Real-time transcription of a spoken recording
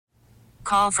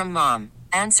Call from mom.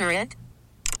 Answer it.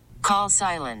 Call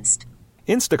silenced.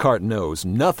 Instacart knows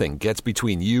nothing gets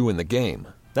between you and the game.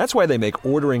 That's why they make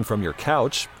ordering from your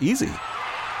couch easy.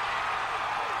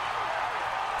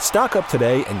 Stock up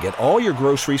today and get all your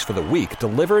groceries for the week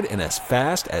delivered in as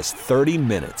fast as 30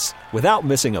 minutes without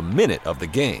missing a minute of the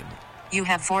game. You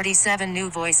have 47 new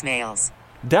voicemails.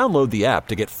 Download the app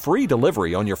to get free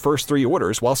delivery on your first 3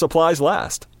 orders while supplies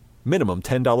last. Minimum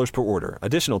 $10 per order.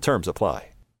 Additional terms apply.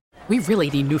 We really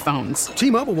need new phones.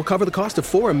 T-Mobile will cover the cost of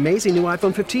 4 amazing new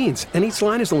iPhone 15s, and each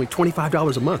line is only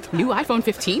 $25 a month. New iPhone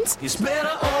 15s? It's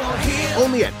better over here.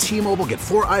 Only at T-Mobile, get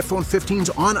 4 iPhone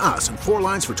 15s on us and 4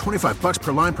 lines for $25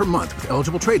 per line per month with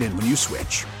eligible trade-in when you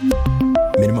switch.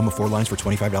 Minimum of 4 lines for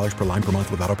 $25 per line per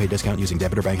month with autopay discount using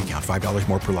debit or bank account. $5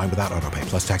 more per line without autopay,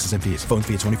 plus taxes and fees. Phone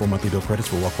fee at 24 monthly bill credits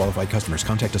for well-qualified customers.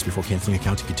 Contact us before canceling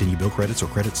account to continue bill credits or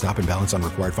credit stop and balance on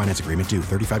required finance agreement due.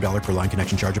 $35 per line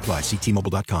connection charge applies. See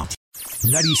T-Mobile.com.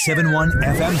 97.1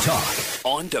 FM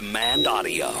Talk. On demand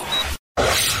audio.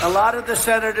 A lot of the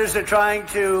senators are trying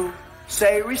to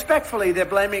say respectfully they're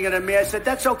blaming it on me. I said,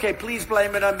 that's okay. Please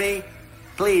blame it on me.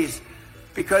 Please.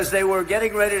 Because they were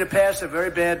getting ready to pass a very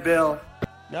bad bill.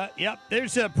 Yep.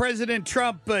 There's President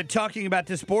Trump talking about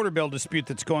this border bill dispute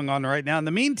that's going on right now. In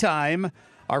the meantime,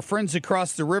 our friends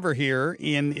across the river here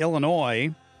in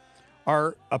Illinois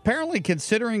are apparently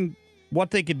considering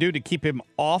what they could do to keep him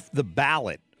off the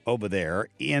ballot over there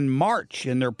in March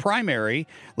in their primary.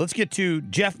 Let's get to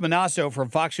Jeff Monosso from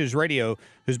Fox News Radio,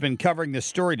 who's been covering this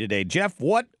story today. Jeff,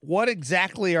 what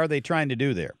exactly are they trying to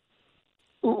do there?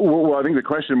 Well, I think the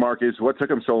question mark is what took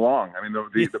them so long. I mean,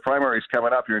 the primary is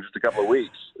coming up here in just a couple of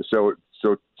weeks, so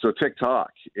tick-tock,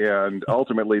 and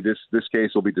ultimately this case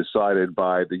will be decided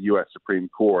by the U.S. Supreme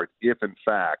Court if, in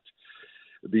fact,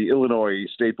 the Illinois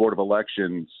State Board of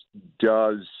Elections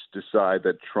does decide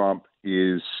that Trump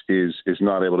is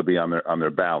not able to be on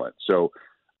their ballot. So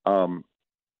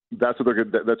that's what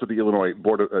the Illinois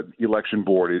Election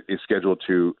Board is scheduled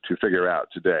to figure out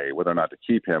today, whether or not to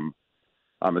keep him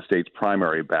on the state's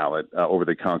primary ballot over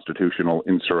the constitutional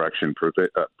insurrection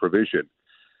provision.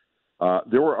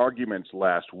 There were arguments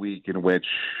last week in which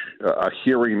a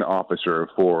hearing officer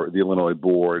for the Illinois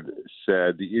board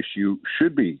said the issue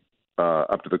should be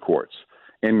up to the courts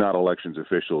and not elections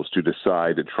officials to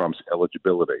decide Trump's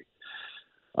eligibility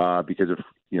because of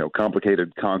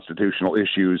complicated constitutional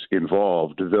issues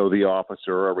involved, though the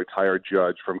officer, a retired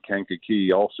judge from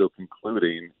Kankakee, also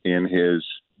concluding in his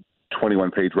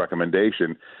 21-page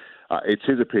recommendation, it's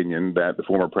his opinion that the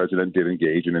former president did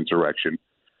engage in insurrection,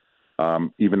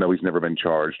 even though he's never been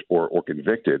charged or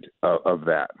convicted of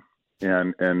that.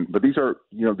 But these are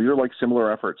like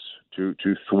similar efforts to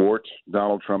thwart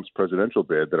Donald Trump's presidential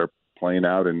bid that are playing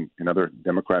out in other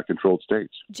Democrat-controlled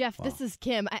states. Jeff, This is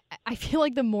Kim. I feel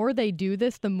like the more they do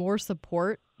this, the more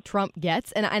support Trump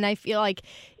gets, and I feel like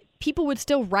people would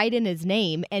still write in his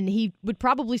name, and he would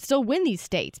probably still win these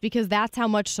states because that's how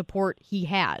much support he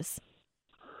has.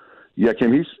 Yeah,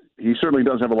 Kim, he certainly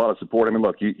does have a lot of support. I mean,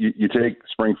 look, you take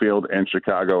Springfield and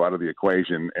Chicago out of the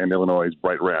equation, and Illinois is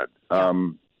bright red.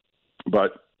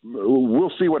 But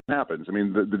we'll see what happens. I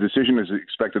mean, the decision is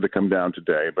expected to come down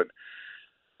today, but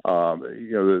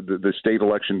the state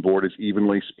election board is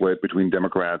evenly split between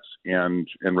Democrats and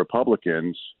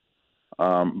Republicans.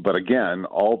 But again,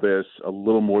 all this a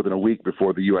little more than a week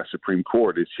before the U.S. Supreme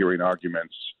Court is hearing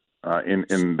arguments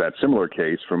in that similar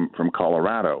case from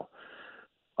Colorado.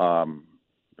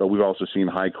 But we've also seen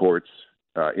high courts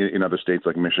in other states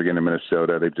like Michigan and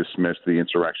Minnesota. They've dismissed the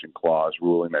insurrection clause,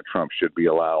 ruling that Trump should be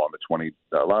allowed on the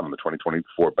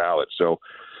 2024 ballot. So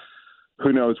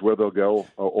who knows where they'll go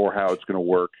or how it's going to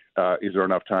work. Is there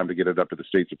enough time to get it up to the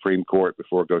state Supreme Court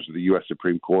before it goes to the U.S.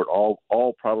 Supreme Court?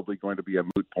 All probably going to be a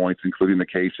moot points, including the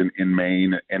case in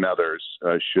Maine and others,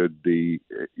 should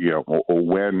or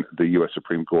when the U.S.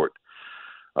 Supreme Court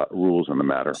rules on the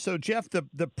matter. So, Jeff,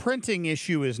 the printing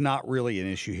issue is not really an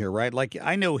issue here, right? Like,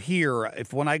 I know here,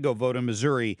 when I go vote in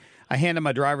Missouri, I hand them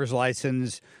my driver's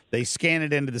license, they scan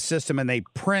it into the system, and they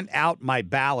print out my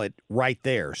ballot right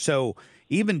there. So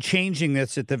even changing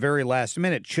this at the very last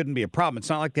minute shouldn't be a problem. It's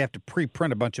not like they have to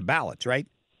pre-print a bunch of ballots, right?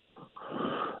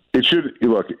 It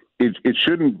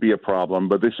shouldn't be a problem,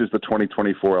 but this is the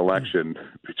 2024 election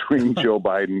between Joe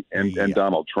Biden and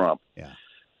Donald Trump. Yeah.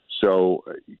 So,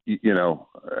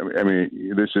 I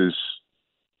mean, this is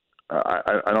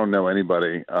I don't know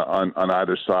anybody on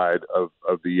either side of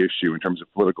the issue in terms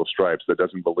of political stripes that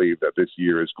doesn't believe that this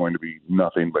year is going to be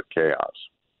nothing but chaos.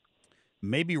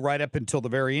 Maybe right up until the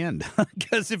very end,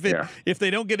 because if they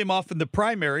don't get him off in the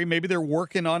primary, maybe they're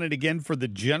working on it again for the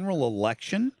general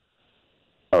election.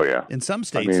 Oh, yeah. In some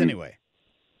states, anyway.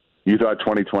 You thought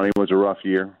 2020 was a rough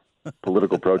year?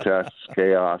 Political protests,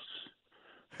 chaos.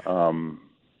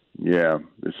 Yeah,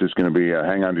 this is going to be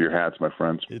hang on to your hats, my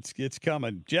friends. It's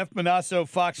coming. Jeff Monosso,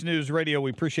 Fox News Radio.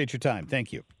 We appreciate your time.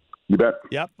 Thank you. You bet.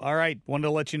 Yep. All right. Wanted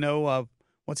to let you know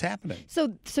what's happening.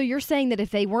 So you're saying that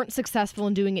if they weren't successful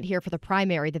in doing it here for the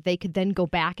primary, that they could then go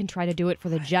back and try to do it for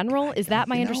the general? Is that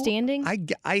my understanding?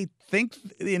 I think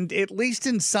at least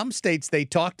in some states they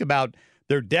talked about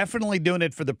they're definitely doing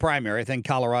it for the primary. I think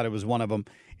Colorado was one of them.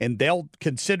 And they'll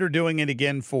consider doing it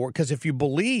again because if you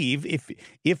believe,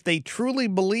 if they truly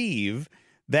believe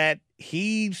that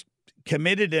he's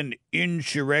committed an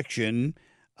insurrection,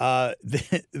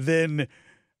 then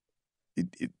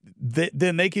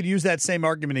they could use that same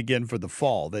argument again for the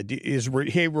fall. That is,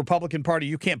 hey, Republican Party,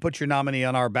 you can't put your nominee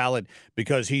on our ballot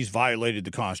because he's violated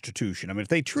the Constitution. I mean, if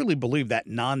they truly believe that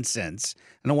nonsense, I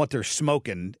don't know what they're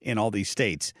smoking in all these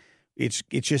states. It's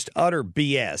just utter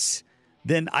BS.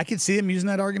 Then I could see them using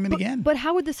that argument again. But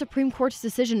how would the Supreme Court's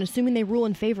decision, assuming they rule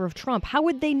in favor of Trump, how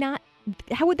would that not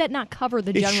cover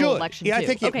the general election? Yeah, too? I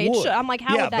think it would. I'm like,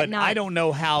 how would that not? I don't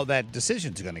know how that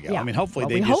decision's going to go. Yeah. I mean, hopefully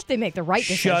we hope they make the right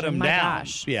decision. Shut them down.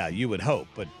 Gosh. Yeah, you would hope.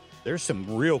 But there's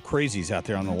some real crazies out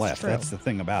there on the left. True. That's the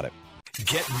thing about it.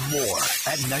 Get more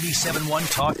at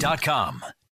 971talk.com.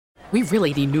 We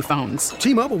really need new phones.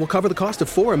 T-Mobile will cover the cost of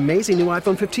 4 amazing new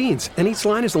iPhone 15s, and each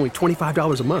line is only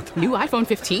 $25 a month. New iPhone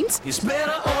 15s? It's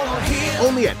better over here.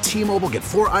 Only at T-Mobile, get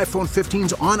 4 iPhone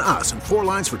 15s on us and 4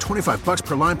 lines for $25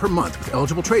 per line per month with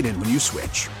eligible trade-in when you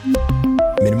switch.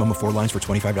 Minimum of 4 lines for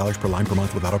 $25 per line per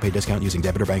month with autopay discount using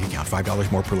debit or bank account.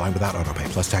 $5 more per line without autopay,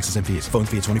 plus taxes and fees. Phone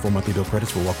fee at 24 monthly bill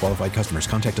credits for well-qualified customers.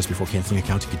 Contact us before canceling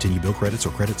account to continue bill credits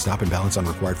or credit stop and balance on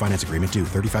required finance agreement due.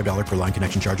 $35 per line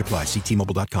connection charge applies. See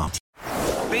T-Mobile.com.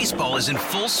 Baseball is in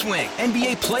full swing.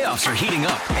 NBA playoffs are heating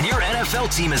up, and your NFL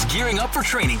team is gearing up for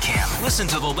training camp. Listen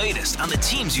to the latest on the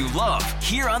teams you love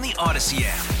here on the Odyssey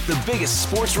app. The biggest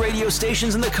sports radio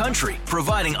stations in the country,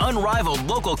 providing unrivaled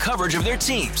local coverage of their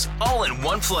teams, all in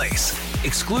one place.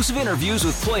 Exclusive interviews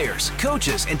with players,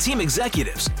 coaches, and team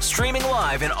executives, streaming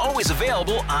live and always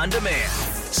available on demand.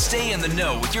 Stay in the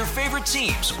know with your favorite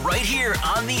teams right here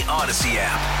on the Odyssey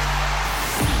app.